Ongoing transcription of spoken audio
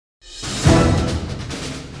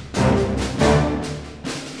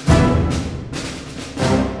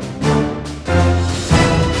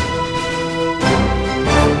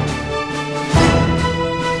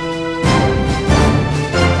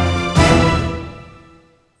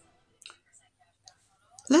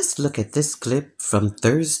Let's look at this clip from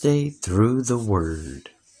Thursday Through the Word.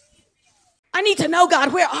 I need to know,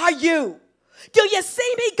 God, where are you? Do you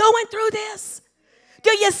see me going through this?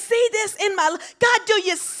 Do you see this in my life? God, do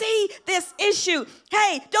you see this issue?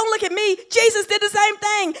 Hey, don't look at me. Jesus did the same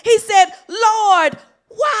thing. He said, Lord,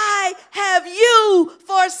 why have you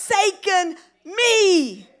forsaken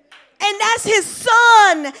me? And that's his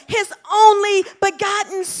son, his only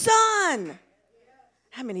begotten son.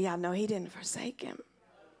 How many of y'all know he didn't forsake him?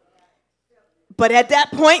 But at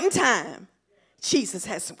that point in time, Jesus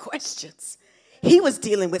had some questions. He was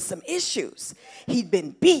dealing with some issues. He'd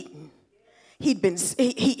been beaten. He'd been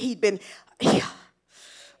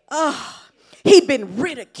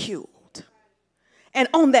ridiculed. And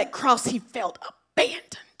on that cross, he felt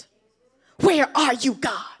abandoned. Where are you,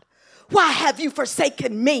 God? Why have you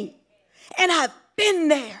forsaken me? And I've been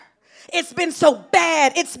there. It's been so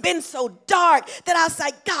bad. It's been so dark that I was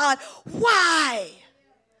like, God, why?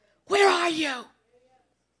 Where are you?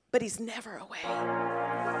 But he's never away.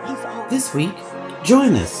 He's always. This week,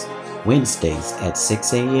 join us Wednesdays at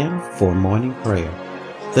 6 a.m. for morning prayer.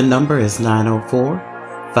 The number is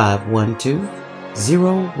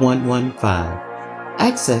 904-512-0115.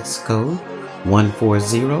 Access code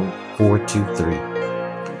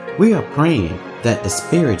 140423. We are praying that the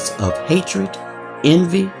spirits of hatred,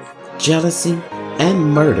 envy, jealousy,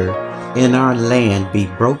 and murder in our land be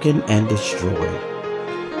broken and destroyed.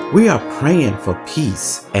 We are praying for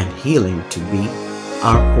peace and healing to be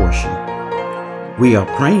our portion. We are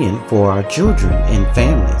praying for our children and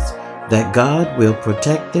families that God will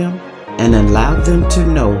protect them and allow them to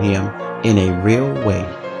know Him in a real way.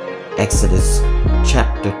 Exodus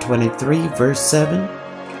chapter 23 verse 7,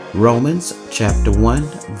 Romans chapter 1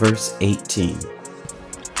 verse 18.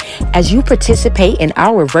 As you participate in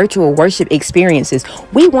our virtual worship experiences,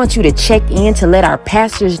 we want you to check in to let our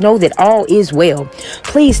pastors know that all is well.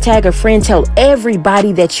 Please tag a friend, tell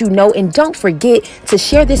everybody that you know, and don't forget to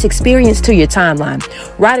share this experience to your timeline.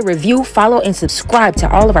 Write a review, follow, and subscribe to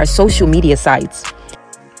all of our social media sites.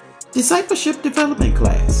 Discipleship Development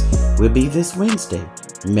Class will be this Wednesday,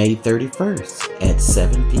 May 31st at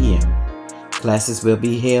 7 p.m. Classes will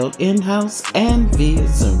be held in-house and via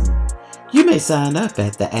Zoom. You may sign up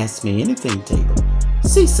at the Ask Me Anything table.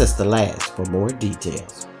 See Sister Lass for more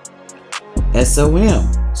details. SOM,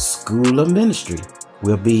 School of Ministry,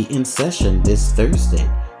 will be in session this Thursday,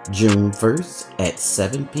 June 1st at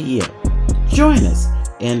 7 p.m. Join us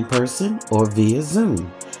in person or via Zoom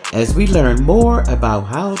as we learn more about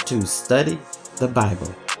how to study the Bible.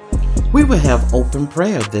 We will have open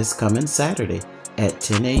prayer this coming Saturday at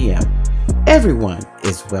 10 a.m. Everyone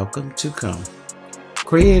is welcome to come.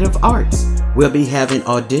 Creative Arts will be having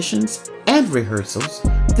auditions and rehearsals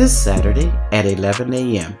this Saturday at 11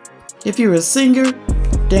 a.m. If you're a singer,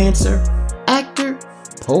 dancer, actor,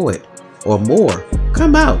 poet, or more,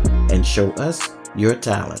 come out and show us your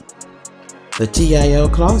talent. The TIL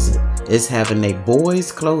Closet is having a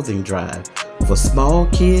boys' clothing drive for small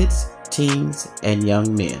kids, teens, and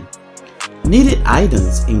young men. Needed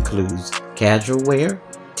items includes casual wear,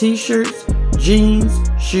 t-shirts, jeans,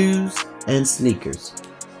 shoes, and sneakers.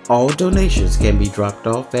 All donations can be dropped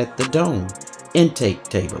off at the Dome intake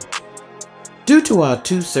table. Due to our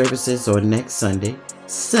 2 services on next Sunday,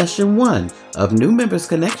 Session 1 of New Members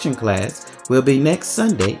Connection class will be next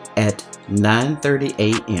Sunday at 9:30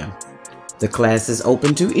 a.m. The class is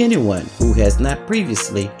open to anyone who has not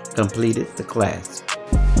previously completed the class.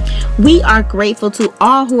 We are grateful to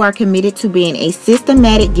all who are committed to being a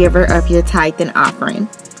systematic giver of your tithe and offering.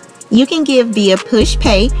 You can give via push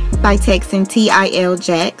pay by texting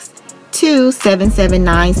TILJAX to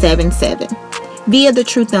 77977 via the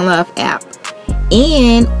Truth and Love app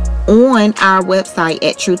and on our website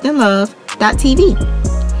at truthandlove.tv.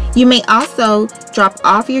 You may also drop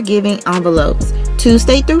off your giving envelopes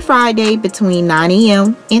Tuesday through Friday between 9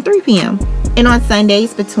 a.m. and 3 p.m. and on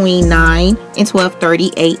Sundays between 9 and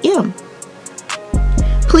 12:30 a.m.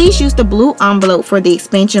 Please use the blue envelope for the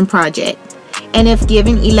expansion project. And if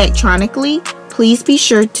given electronically, please be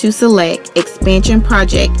sure to select Expansion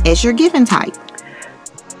Project as your giving type.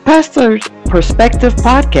 Pastor's Perspective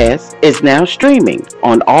Podcast is now streaming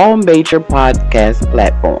on all major podcast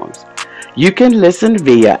platforms. You can listen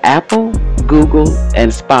via Apple, Google, and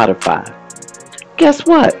Spotify. Guess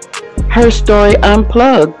what? Her Story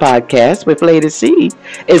Unplugged podcast with Lady C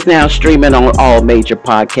is now streaming on all major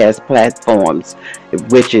podcast platforms,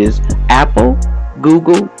 which is Apple,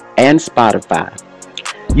 Google, and Spotify.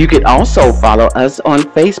 You can also follow us on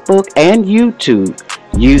Facebook and YouTube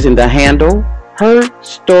using the handle Her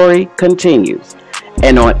Story Continues,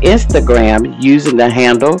 and on Instagram using the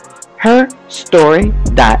handle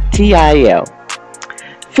herstory.til.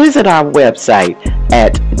 Visit our website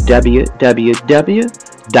at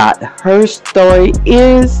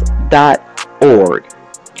www.herstoryis.org.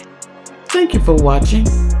 Thank you for watching.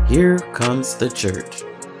 Here comes the church.